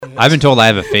I've been told I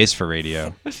have a face for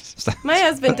radio. My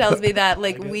husband tells me that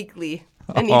weekly,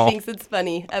 and he thinks it's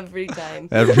funny every time.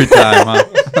 Every time, huh?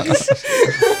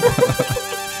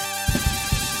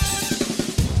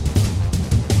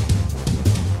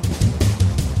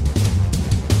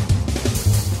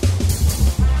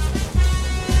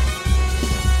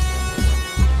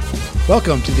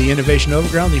 Welcome to the Innovation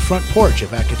Overground, the front porch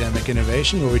of academic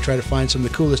innovation, where we try to find some of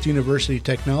the coolest university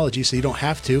technology so you don't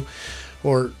have to,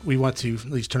 or we want to at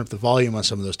least turn up the volume on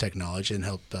some of those technology and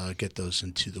help get those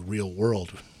into the real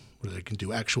world where they can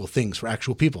do actual things for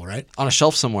actual people, right? On a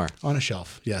shelf somewhere. On a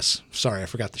shelf, yes. Sorry, I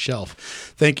forgot the shelf.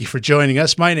 Thank you for joining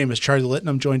us. My name is Charlie Litton.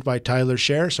 I'm joined by Tyler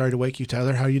Scher. Sorry to wake you,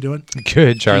 Tyler. How are you doing?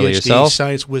 Good, Charlie. PhD, Yourself?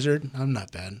 Science wizard. I'm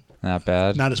not bad. Not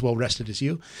bad. Not as well rested as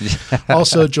you.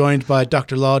 Also joined by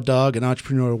Dr. Law Dog and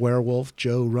entrepreneur werewolf,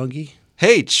 Joe Runge.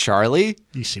 Hey, Charlie.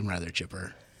 You seem rather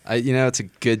chipper. It's a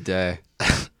good day.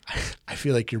 I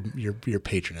feel like you're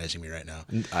patronizing me right now.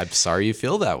 I'm sorry you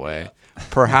feel that way.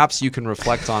 Perhaps you can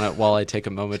reflect on it while I take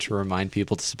a moment to remind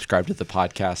people to subscribe to the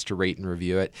podcast, to rate and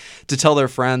review it, to tell their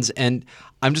friends. And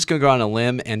I'm just going to go on a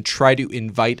limb and try to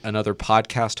invite another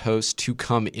podcast host to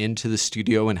come into the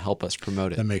studio and help us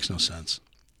promote it. That makes no sense.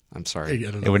 I'm sorry.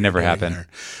 It would never happen.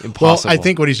 Impossible. Well, I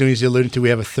think what he's doing is alluding to we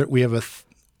have a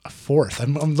fourth.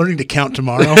 I'm learning to count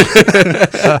tomorrow.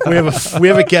 we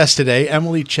have a guest today,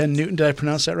 Emily Chen Newton. Did I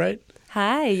pronounce that right?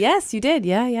 Hi. Yes, you did.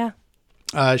 Yeah.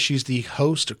 She's the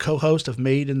host or co-host of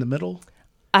Made in the Middle.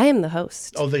 I am the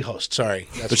host. Oh, the host. Sorry.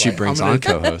 That's but she brings on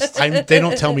co-hosts. They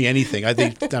don't tell me anything. I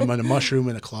think I'm on a mushroom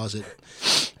in a closet.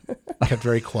 Kept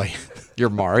very quiet. You're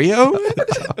Mario?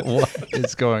 What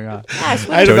is going on? Gosh,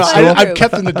 I don't know. I'm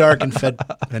kept in the dark and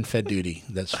fed duty.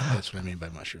 That's what I mean by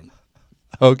mushroom.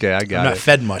 Okay, I got I'm not it.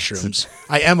 fed mushrooms.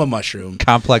 I am a mushroom.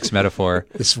 Complex metaphor.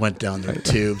 This went down the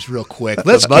tubes real quick.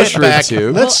 Let's Mushroom get back.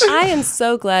 tube. Well, I am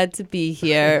so glad to be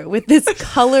here with this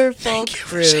colorful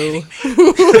crew.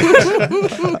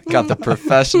 Got the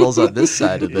professionals on this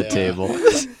side of the table.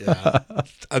 Yeah,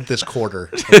 at this quarter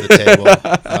of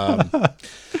the table.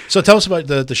 So tell us about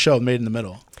the show Made in the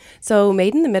Middle. So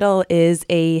Made in the Middle is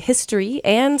a history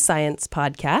and science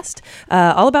podcast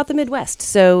all about the Midwest.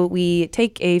 So we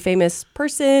take a famous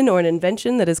person or an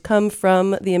invention that has come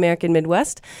from the American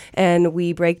Midwest, and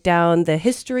we break down the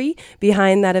history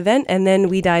behind that event, and then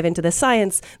we dive into the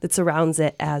science that surrounds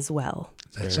it as well.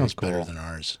 That sounds better than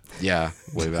ours. Yeah,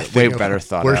 way better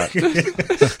thought out.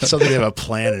 Something they have a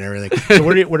plan and everything. So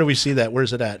where do we see that?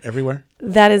 Where's it at? Everywhere?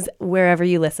 That is wherever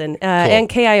you listen. And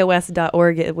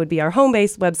KIOS.org it would be our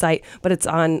home-based website, but it's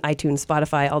on iTunes,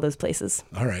 Spotify, all those places.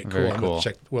 All right, cool. Very cool.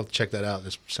 We'll check that out.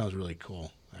 This sounds really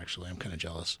cool, actually. I'm kind of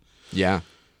jealous. Yeah.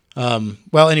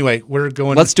 Well, anyway, we're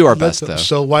going. Let's do our best, though.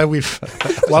 So while we've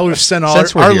sent all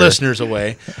Since we're our here. listeners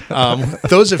away, so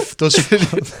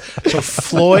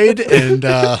Floyd and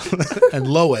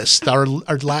Lois, our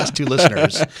last two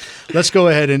listeners, let's go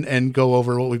ahead and go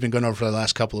over what we've been going over for the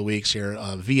last couple of weeks here.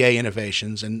 VA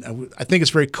Innovations, and I think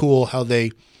it's very cool how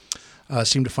they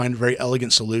seem to find very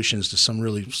elegant solutions to some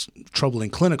really troubling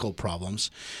clinical problems.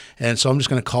 And so I'm just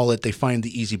going to call it, they find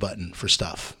the easy button for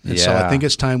stuff. And so I think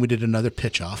it's time we did another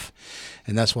pitch off.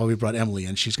 And that's why we brought Emily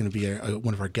in. She's going to be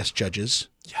one of our guest judges.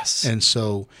 Yes. And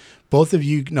so both of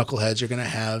you knuckleheads are going to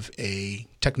have a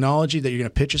technology that you're going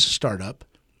to pitch as a startup.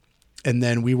 And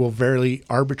then we will very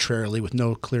arbitrarily, with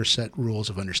no clear set rules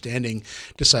of understanding,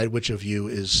 decide which of you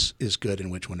is good and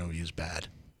which one of you is bad.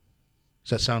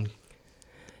 Does that sound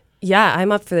Yeah,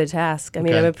 I'm up for the task. I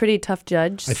mean, Okay. I'm a pretty tough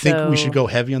judge. I think we should go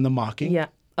heavy on the mocking. Yeah.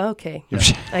 Okay.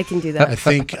 I can do that. I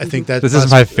think that This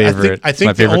is my favorite. I It's think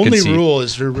my the favorite only conceit. rule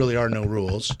is there really are no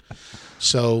rules.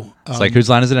 So It's like, whose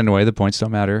line is it anyway? The points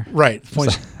don't matter. right,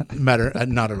 points matter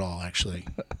not at all actually.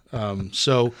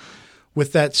 So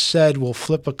with that said, we'll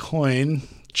flip a coin.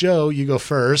 Joe, you go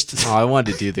first. Oh, I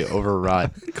wanted to do the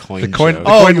overwrought coin coin- joke. the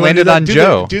coin you wanna landed do that? on Do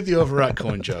Joe. Do the overwrought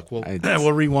coin joke.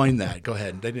 We'll rewind that. Go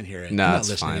ahead. They didn't hear it. No, They're not it's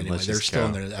listening fine. anyway. Let's They're just still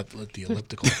go. in the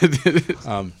elliptical.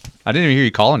 I didn't even hear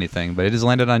you call anything, but it just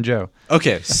landed on Joe.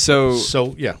 Okay, so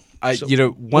So yeah. So-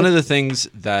 one of the things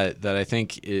that I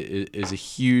think is a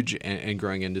huge and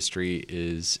growing industry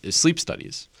is sleep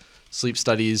studies. Sleep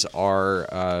studies are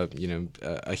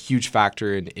a huge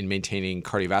factor in maintaining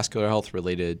cardiovascular health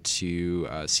related to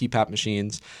CPAP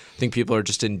machines. I think people are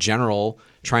just in general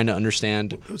trying to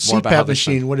understand more about how CPAP they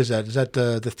machine, what is that? Is that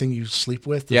the thing you sleep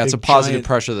with? The Yeah, it's a big positive giant-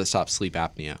 pressure that stops sleep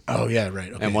apnea. Oh, yeah,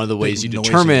 right. Okay. And one of the ways you Big,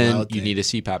 noisy, determine loud you thing. need a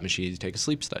CPAP machine is to take a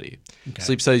sleep study. Okay.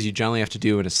 Sleep studies you generally have to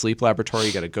do in a sleep laboratory.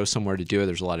 You got to go somewhere to do it.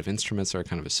 There's a lot of instruments that are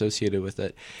kind of associated with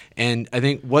it. And I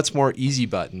think what's more easy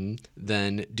button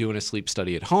than doing a sleep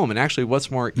study at home? And actually, what's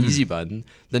more easy button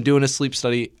than doing a sleep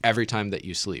study every time that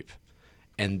you sleep?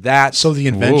 And that So the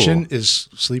invention Whoa. is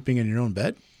sleeping in your own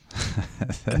bed?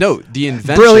 no, the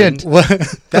invention Brilliant. What?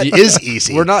 That is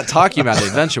easy. We're not talking about the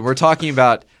invention. We're talking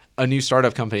about a new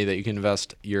startup company that you can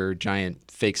invest your giant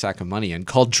fake sack of money in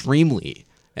called Dreamly.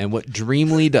 And what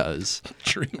Dreamly does,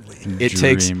 Dreamly. it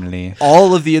takes Dreamly.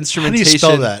 all of the How do instrumentation. you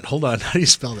spell that? Hold on. How do you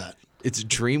spell that? It's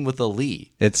dream with a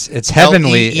Lee. It's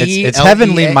heavenly. It's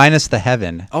heavenly L-E-A? minus the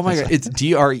heaven. Oh my God. It's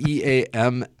DREAMLY.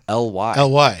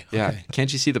 L-Y. Yeah. Okay.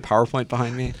 Can't you see the PowerPoint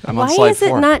behind me? I'm Why on slide is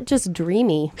 4. it not just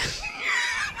dreamy?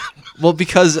 Well,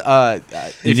 because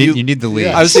if You need the lead.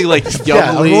 Yeah. I was thinking like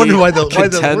Yeah, I'm youngly, wondering why where's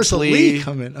the contently, Lee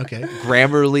come in? Okay.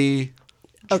 Grammarly,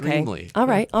 Okay. Dreamly. All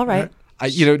right.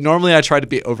 Normally I try to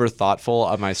be over thoughtful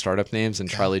on my startup names, and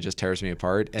Charlie just tears me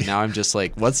apart. And now I'm just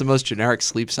like, what's the most generic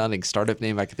sleep sounding startup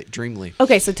name I could think? Dreamly.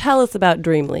 Okay, so tell us about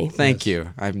Dreamly. Thank you.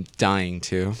 I'm dying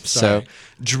to. Sorry. So,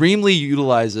 Dreamly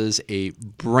utilizes a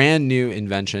brand new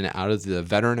invention out of the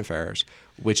Veteran Affairs,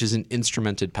 which is an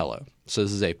instrumented pillow. So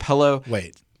this is a pillow.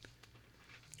 Wait.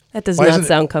 That does Why not isn't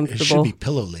sound It comfortable. should be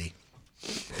Pillow Lee.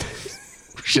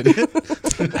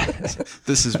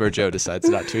 This is where Joe decides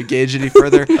not to engage any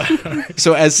further.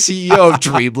 So as CEO of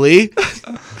Dreamly,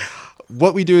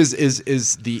 what we do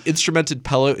is the instrumented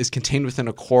pillow is contained within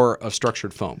a core of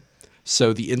structured foam.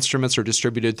 So the instruments are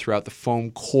distributed throughout the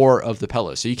foam core of the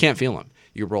pillow. So you can't feel them.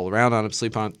 You roll around on them,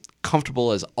 sleep on them,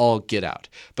 comfortable as all get out.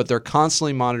 But they're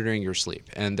constantly monitoring your sleep.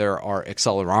 And there are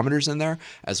accelerometers in there,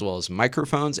 as well as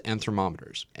microphones and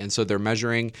thermometers. And so they're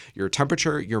measuring your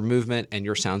temperature, your movement, and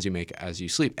your sounds you make as you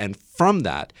sleep. And from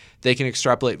that, they can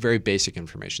extrapolate very basic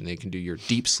information. They can do your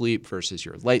deep sleep versus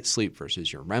your light sleep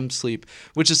versus your REM sleep,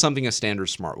 which is something a standard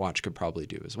smartwatch could probably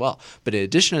do as well. But in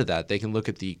addition to that, they can look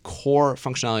at the core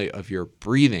functionality of your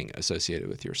breathing associated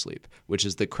with your sleep, which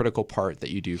is the critical part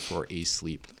that you do for a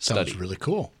sleep study. Sounds really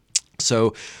cool.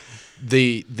 So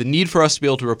the need for us to be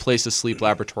able to replace a sleep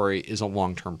laboratory is a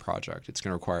long-term project. It's going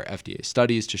to require FDA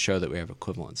studies to show that we have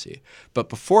equivalency. But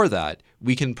before that,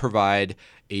 we can provide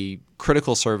a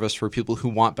critical service for people who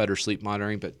want better sleep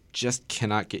monitoring but just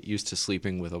cannot get used to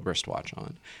sleeping with a wristwatch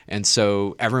on. And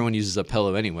so everyone uses a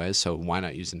pillow anyway, so why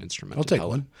not use an instrumented I'll take pillow?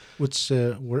 one. What's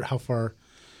how far?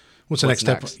 What's the What's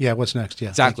next next? step? Yeah, what's next? Yeah,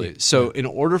 Exactly. thank you. So in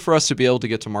order for us to be able to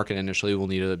get to market initially, we'll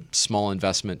need a small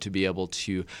investment to be able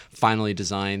to finally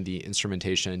design the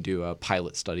instrumentation and do a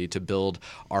pilot study to build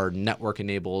our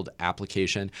network-enabled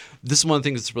application. This is one of the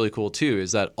things that's really cool too,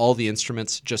 is that all the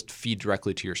instruments just feed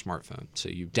directly to your smartphone. So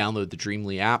you download the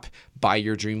Dreamly app, buy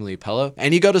your Dreamly pillow,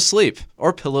 and you go to sleep.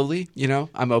 Or Pillowly,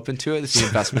 I'm open to it if the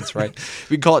investment's right.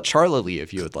 We can call it Charlie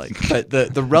if you would like. But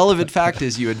the relevant fact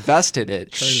is you invest in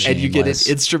it and you get an Shameless.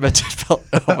 instrumented pillow.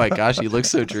 Oh my gosh, you look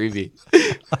so dreamy.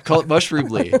 Call it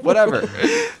Mushroomly, whatever.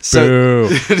 So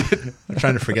Boo. I'm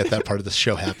trying to forget that part of the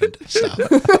show happened. Stop.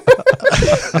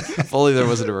 if only there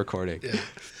wasn't a recording.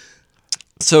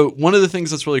 So one of the things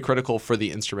that's really critical for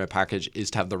the instrument package is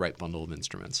to have the right bundle of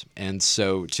instruments. And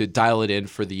so to dial it in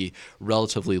for the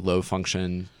relatively low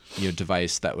function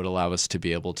device that would allow us to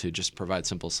be able to just provide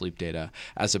simple sleep data,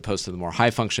 as opposed to the more high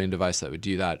functioning device that would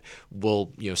do that, we'll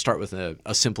start with a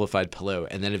simplified pillow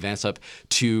and then advance up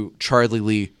to Charlie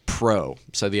Lee Pro.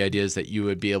 So the idea is that you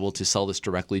would be able to sell this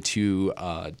directly to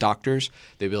doctors.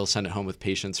 They'd be able to send it home with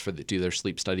patients to do their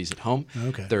sleep studies at home.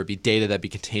 Okay. There would be data that'd be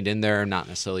contained in there, not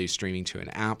necessarily streaming to an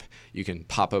app. You can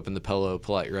pop open the pillow,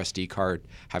 pull out your SD card,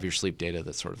 have your sleep data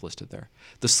that's sort of listed there.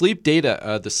 The sleep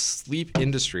data, the sleep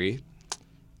industry.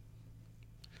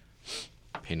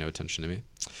 Pay no attention to me.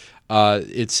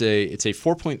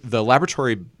 The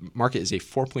laboratory market is a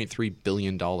 $4.3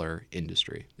 billion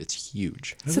industry. It's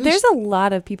huge. So there's a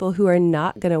lot of people who are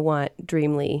not going to want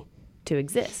Dreamly to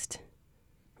exist,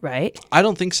 right? I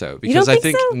don't think so, You don't because I think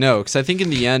think so? no, because I think in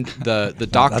the end the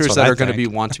doctors what that I are going to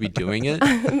think. want to be doing it,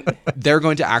 they're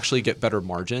going to actually get better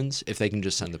margins if they can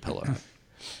just send the pillow.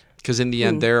 Because in the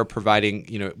end, they're providing.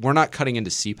 We're not cutting into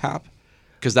CPAP,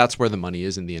 because that's where the money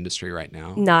is in the industry right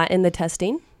now. Not in the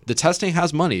testing. The testing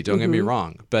has money, don't get me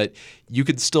wrong, but you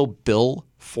could still bill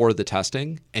for the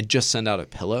testing and just send out a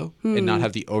pillow and not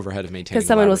have the overhead of maintaining. Because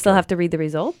someone will still laboratory. have to read the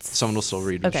results. Someone will still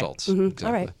read Okay. results. Mhm.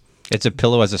 All right. It's a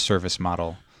pillow as a service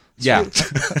model. Yeah,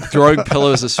 throwing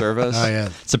pillow as a service. Oh yeah.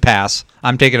 It's a pass.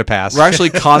 I'm taking a pass. We're actually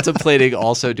contemplating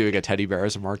also doing a teddy bear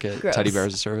as a market, Gross. teddy bear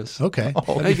as a service. Okay.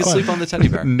 Oh, you can sleep on the teddy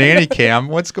bear. Nanny cam.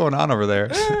 What's going on over there?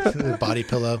 Body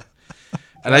pillow.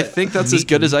 And I think that's as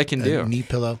good as I can do. Knee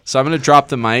pillow. So I'm going to drop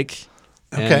the mic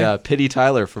and Okay. pity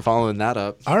Tyler for following that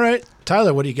up. All right,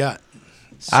 Tyler, what do you got?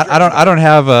 I don't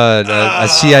have a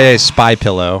CIA spy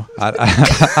pillow. I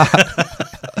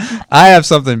have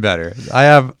something better. I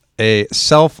have a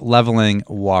self-leveling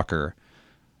walker.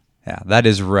 Yeah, that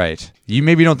is right. You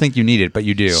maybe don't think you need it, but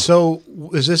you do. So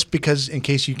is this because, in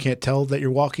case you can't tell that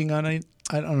you're walking on it?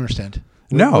 I don't understand.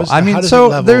 No, What is- I mean, how does so it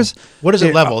level? there's- what does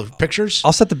here, it level? Pictures?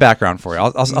 I'll set the background for you.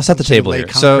 I'll set the So you table lay here.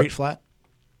 concrete So, flat?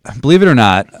 believe it or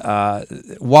not,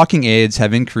 walking aids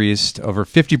have increased over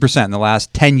 50% in the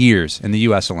last 10 years in the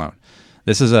U.S. alone.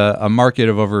 This is a market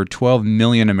of over 12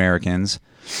 million Americans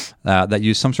that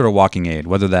use some sort of walking aid,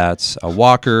 whether that's a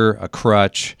walker, a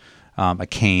crutch, a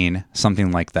cane,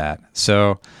 something like that.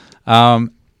 So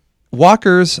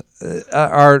walkers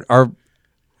are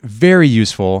very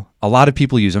useful. A lot of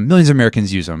people use them. Millions of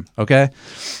Americans use them, okay?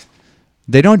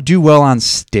 They don't do well on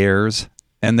stairs,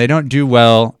 and they don't do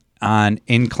well on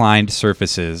inclined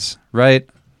surfaces, right?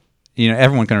 You know,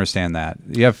 everyone can understand that.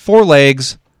 You have 4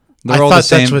 legs. They're all the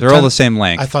same. They're all the same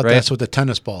length. I thought right? that's what the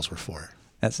tennis balls were for.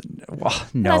 That's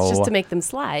no. That's just to make them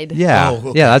slide. Yeah, Oh,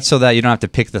 okay. yeah. That's so that you don't have to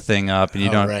pick the thing up and you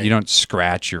Oh, right. you don't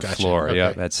scratch your Gotcha. floor. Okay.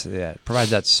 Yeah, that's it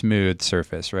provides that smooth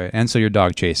surface, right? And so your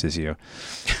dog chases you.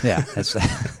 Yeah, that's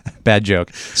bad joke.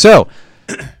 So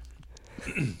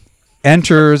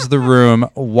enters the room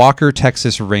Walker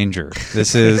Texas Ranger.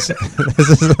 This is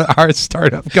our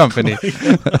startup company.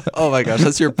 Oh my gosh,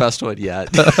 that's your best one yet.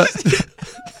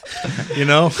 You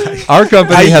know, Our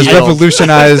company I has yield.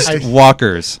 revolutionized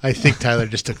walkers. I think Tyler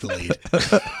just took the lead.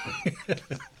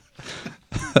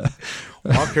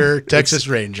 Walker, Texas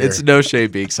Ranger. It's no shame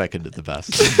being second to the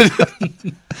best.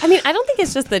 I mean, I don't think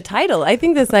it's just the title. I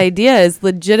think this idea is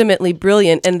legitimately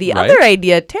brilliant, and the Right? other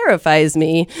idea terrifies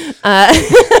me.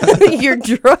 Your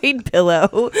droid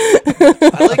pillow.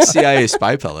 I like CIA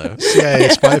spy pillow. CIA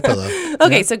spy pillow.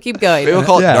 Okay, so keep going. Maybe we'll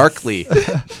call it Yeah.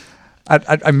 Narcly.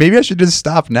 I maybe I should just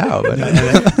stop now, but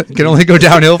it can only go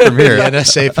downhill from here. The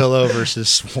NSA pillow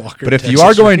versus Walker. But if you Texas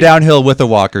are going Ranger. downhill with a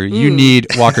walker, you need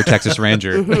Walker Texas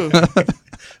Ranger.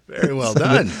 Very well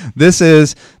done. This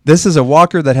is a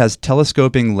walker that has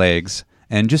telescoping legs,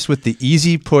 and just with the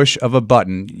easy push of a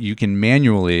button, you can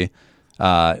manually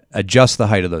adjust the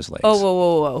height of those legs. Oh,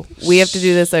 whoa. We have to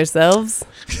do this ourselves?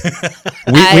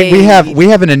 We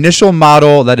have an initial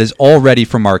model that is all ready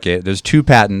for market. There's 2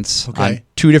 patents Okay. on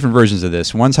 2 different versions of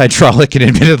this. One's hydraulic and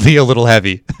admittedly a little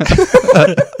heavy.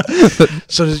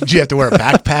 So do you have to wear a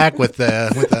backpack with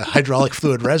the hydraulic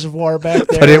fluid reservoir back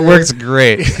there? But it works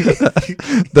great.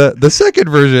 The second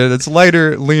version, it's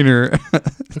lighter, leaner,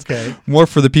 Okay. more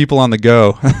for the people on the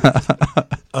go.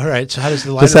 All right. So how does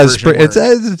the lighter This has version work?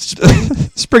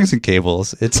 it's springs and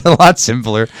cables. It's a lot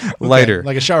simpler, lighter. Okay,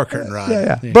 like a shower curtain rod.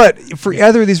 Yeah. But for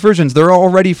either of these versions, they're all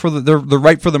ready they're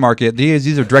right for the market.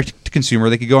 These are direct to consumer.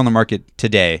 They could go on the market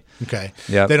today. Okay.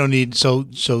 Yep. They don't need so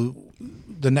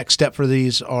the next step for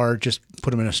these are just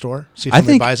put them in a store. See if I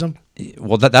somebody think- buys them.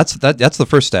 Well, that's the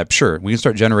first step. Sure, we can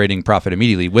start generating profit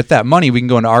immediately. With that money, we can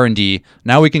go into R&D.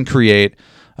 Now we can create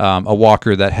a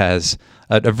walker that has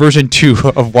a version 2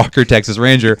 of Walker Texas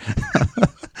Ranger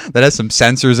that has some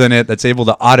sensors in it that's able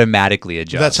to automatically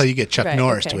adjust. That's how you get Chuck Right,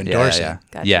 Norris okay. to Yeah, endorse yeah, it.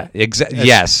 Gotcha. yeah. As-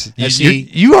 Yes, as you, he-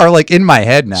 you are like in my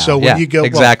head now. So when Yeah, you go- well,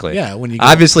 exactly, yeah, when you go-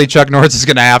 obviously Chuck Norris is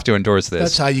going to have to endorse this.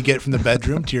 That's how you get from the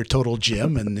bedroom to your total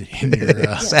gym and in your.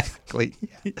 Exactly.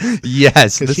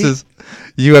 Yes, 'Cause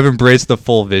you have embraced the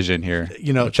full vision here.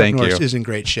 You know, Chuck Thank Norris you. is in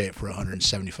great shape for a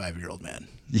 175-year-old man.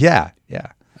 Yeah.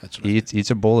 That's He right.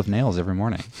 eats a bowl of nails every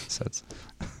morning. So it's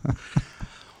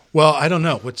Well, I don't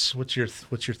know. What's your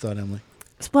thought, Emily?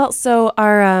 Well, so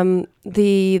our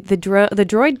the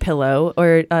droid pillow,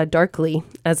 or Darkly,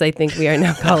 as I think we are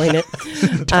now calling it,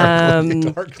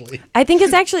 Darkly. I think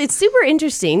it's super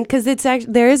interesting because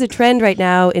there is a trend right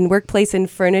now in workplace and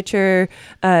furniture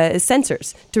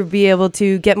sensors to be able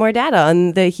to get more data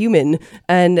on the human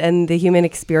and the human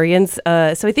experience.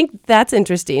 So I think that's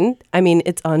interesting. I mean,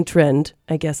 it's on trend,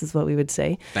 I guess is what we would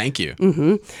say. Thank you.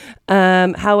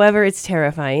 However, it's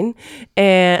terrifying,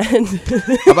 and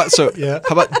How about Yeah.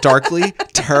 How about darkly,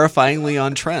 terrifyingly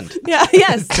on trend? yeah,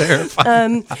 yes,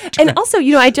 terrifying. And also,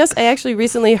 I actually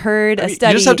recently heard a You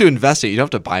study. just have to invest it. You don't have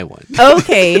to buy one.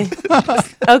 Okay,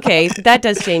 okay, that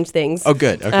does change things. Oh,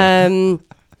 good. Okay.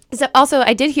 So also,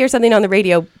 I did hear something on the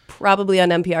radio, probably on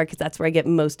NPR, because that's where I get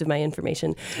most of my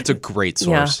information. It's a great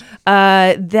source.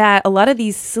 That a lot of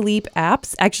these sleep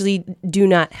apps actually do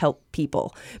not help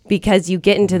people because you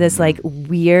get into this like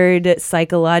weird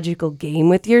psychological game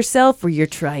with yourself where you're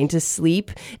trying to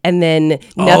sleep and then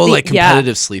nothing. like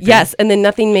competitive sleeping? Yes, and then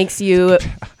nothing makes you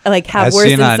like have As worse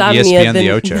seen on insomnia ESPN than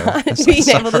The Ocho. not I'm so being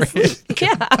able to sorry. sleep.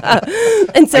 Yeah,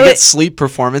 and so I get it, sleep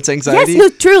performance yes, anxiety. no,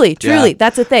 truly, Yeah.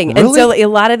 that's a thing. And so a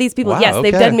lot of these people, Wow, yes,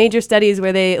 they've okay. done major studies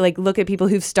where they like look at people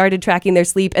who've started tracking their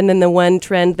sleep, and then the one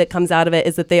trend that comes out of it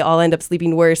is that they all end up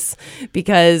sleeping worse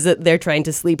because they're trying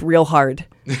to sleep real hard.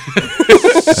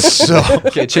 So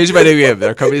Okay, change my name.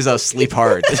 Our company's now Sleep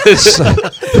Hard.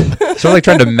 Sort of like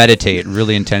trying to meditate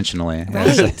really intentionally.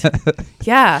 Right.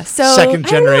 Yeah. So second I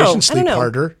don't know. generation sleep I don't know.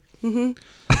 harder.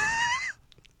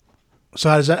 So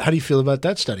how do you feel about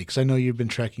that study? Because I know you've been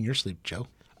tracking your sleep, Joe.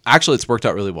 Actually, it's worked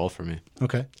out really well for me.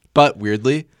 Okay. But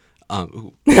weirdly, all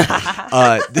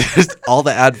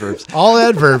the adverbs. All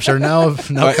adverbs are now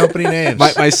company names.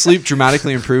 My sleep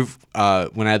dramatically improved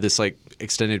when I had this like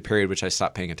extended period, which I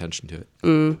stopped paying attention to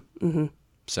it.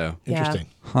 So Interesting.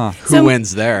 who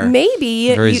wins there?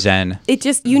 Maybe Very zen. It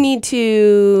just you need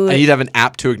to. I need to have an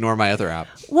app to ignore my other app.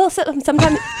 Well,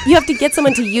 sometimes you have to get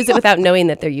someone to use it without knowing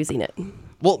that they're using it.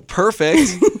 Well, perfect,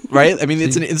 right? I mean,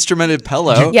 it's an instrumented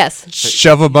pillow. Yes.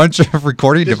 Shove a bunch of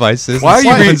recording devices. Why are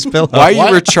inside you his pillow. Why are you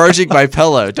What? recharging my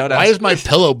pillow? Don't Why ask. is my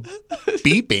pillow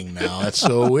beeping now? That's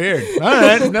so weird. All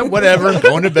right, no, whatever.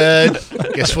 Going to bed.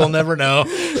 Guess we'll never know.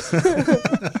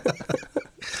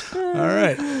 All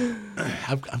right.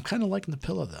 I'm kind of liking the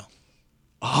pillow though.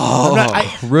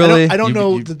 Oh, really? I don't You-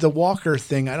 know you- the walker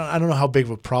thing. I don't know how big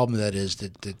of a problem that is.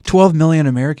 That 12 million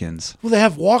Americans. well, they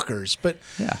have walkers, but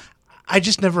Yeah. I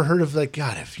just never heard of like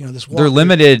God. If this walker, They're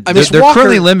limited. I mean, they're Walker-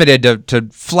 currently limited to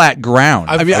flat ground.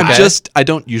 I mean, okay? I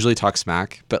don't usually talk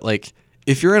smack, but like,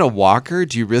 if you're in a walker,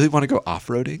 do you really want to go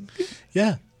off-roading?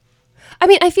 Yeah. I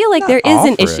mean, I feel like there is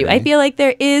an issue. I off-roading. feel like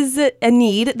there is a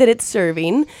need that it's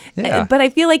serving, Yeah. but I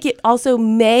feel like it also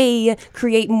may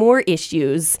create more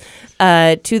issues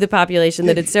to the population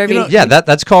that it's serving. Yeah,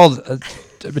 that's called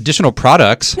additional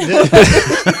products.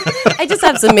 I just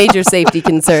have some major safety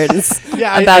concerns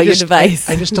Yeah, about your device.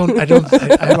 I just don't. I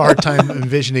have a hard time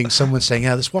envisioning someone saying,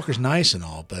 "Yeah, this walker's nice and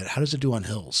all, but how does it do on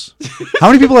hills?" How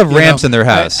many people have ramps know, in their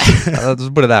house? Let's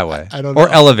put it that way. I don't or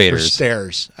know. elevators. Or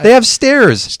stairs. They have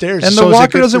stairs. Stairs. And So the is it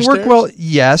walker good doesn't for work stairs? well.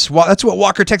 Yes. That's what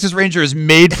Walker Texas Ranger is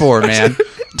made for, man.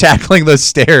 Tackling those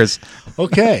stairs.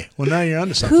 Okay. Well, now you're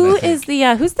onto something. Who I think. is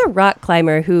the who's the rock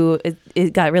climber who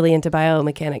got really into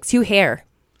biomechanics? Hugh Hare.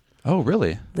 Oh,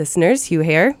 really? Listeners, Hugh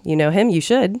Hare, you know him. You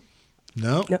should.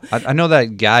 No. I know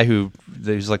that guy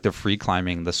who's like the free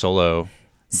climbing, the solo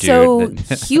dude. So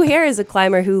that- Hugh Hare is a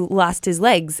climber who lost his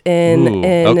legs in Ooh,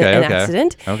 an okay.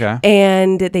 accident. Okay.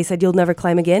 And they said you'll never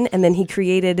climb again. And then he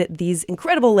created these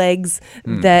incredible legs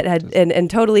Hmm. that had and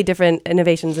totally different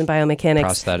innovations in biomechanics.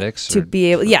 Prosthetics To or-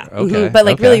 be able, yeah, Okay, but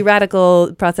like okay. really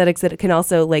radical prosthetics that can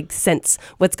also like sense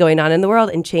what's going on in the world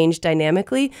and change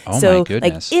dynamically. Oh, so my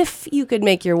goodness. like if you could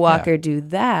make your walker do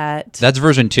that, That's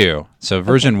version 2. So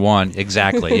version 1,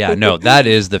 exactly. Yeah, no, that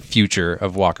is the future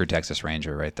of Walker Texas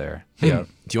Ranger right there. Yeah.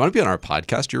 Do you want to be on our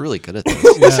podcast? You're really good at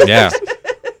this. Yeah.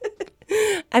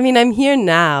 I mean, I'm here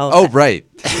now. Oh, right.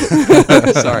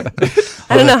 Sorry.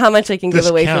 I don't know how much I can give This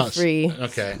away counts. for free.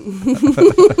 Okay.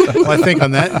 Well, I think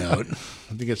on that note,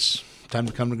 I think it's time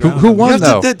to come to ground. who won? You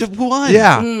have though. who won?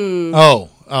 Yeah.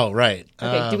 Oh, right.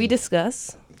 Okay, do we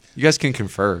discuss? You guys can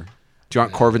confer. Do you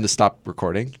want Corbin to stop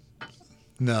recording?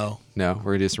 No. No, we're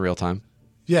going to do some real time.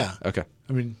 Yeah. Okay.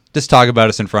 I mean, Just talk about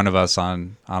us in front of us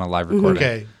on a live recording.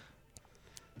 okay.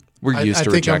 We're I used to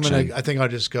think rejection. I think I'll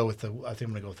just go with the. I think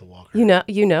I'm gonna go with the walker. You're Yeah.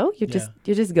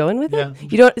 just going with Yeah.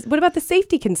 it. You don't. What about the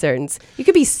safety concerns? You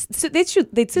could be. They'd sue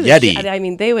the Yeti. shit- I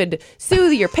mean, they would sue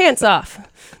your pants off.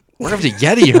 We're going to have to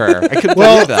Yeti her. I couldn't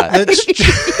Well, believe that.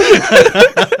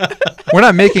 We're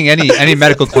not making any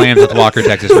medical claims with Walker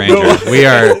Texas Ranger. We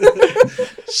are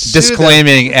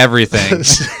disclaiming everything.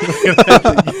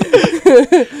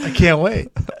 I can't wait.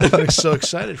 I'm so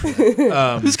excited for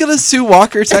that. Who's going to sue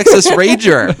Walker, Texas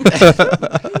Ranger?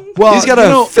 Well, He's got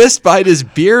a fist behind his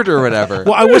beard or whatever.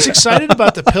 Well, I was excited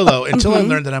about the pillow until I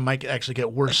learned that I might actually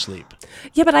get worse sleep.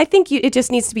 Yeah, but I think it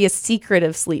just needs to be a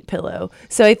secretive sleep pillow.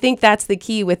 So I think that's the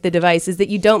key with the device is that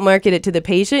you don't market it to the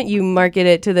patient, you market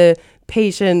it to the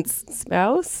patient's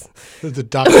spouse. The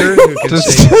doctor who can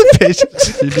say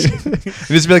It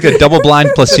needs to be like a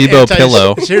double-blind placebo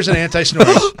pillow. Here's an anti-snore.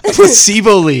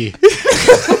 Placebo-ly.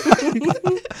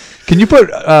 Can you put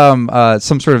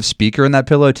some sort of speaker in that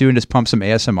pillow too, and just pump some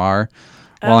ASMR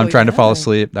while I'm trying to fall yeah.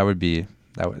 asleep? That would be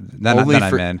then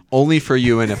I'm in. Only for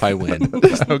you and if I win.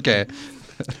 Okay.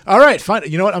 All right, fine.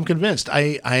 You know what? I'm convinced.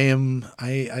 I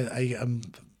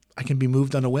can be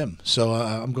moved on a whim. So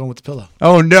I'm going with the pillow.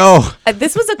 Oh no!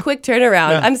 This was a quick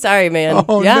turnaround. I'm sorry, man.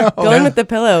 Oh, yeah, no. going with the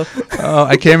pillow. Oh,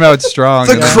 I came out strong.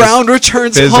 The crown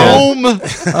returns Fizzle. home.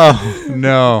 Oh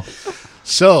no!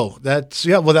 So that's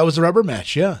well, that was the rubber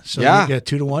match. Yeah. So Yeah. we get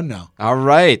 2-1 now. All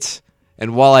right.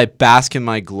 And while I bask in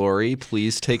my glory,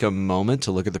 please take a moment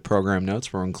to look at the program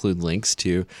notes where we'll include links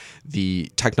to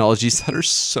the technologies that are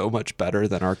so much better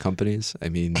than our companies. I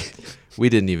mean, we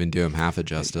didn't even do them half a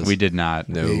justice. We did not.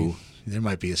 No. There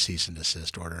might be a cease and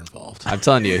desist order involved. I'm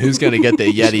telling you, who's going to get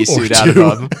the Yeti Or suit out of two.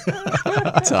 them?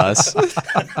 It's us.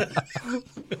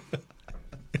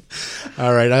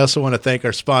 All right. I also want to thank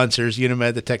our sponsors,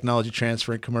 Unimed, the Technology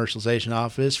Transfer and Commercialization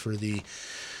Office for the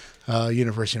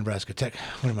University of Nebraska Tech.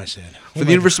 What am I saying? For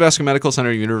the University of Nebraska Medical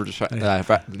Center, University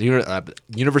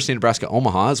of Nebraska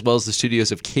Omaha, as well as the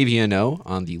studios of KVNO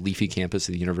on the leafy campus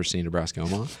of the University of Nebraska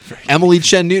Omaha. Emily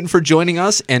Chen Newton for joining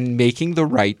us and making the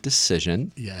right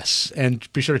decision. Yes.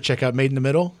 And be sure to check out Made in the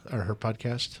Middle, or her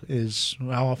podcast is,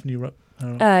 how often do you I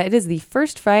don't know. It is the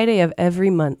first Friday of every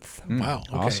month. Wow.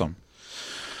 Okay. Awesome.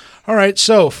 All right,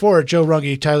 so for Joe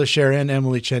Runge, Tyler Scher, and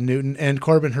Emily Chen Newton, and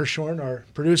Corbin Hirschhorn, our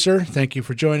producer, thank you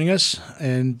for joining us.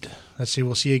 And let's see,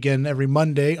 we'll see you again every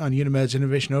Monday on Unimed's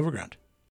Innovation Overground.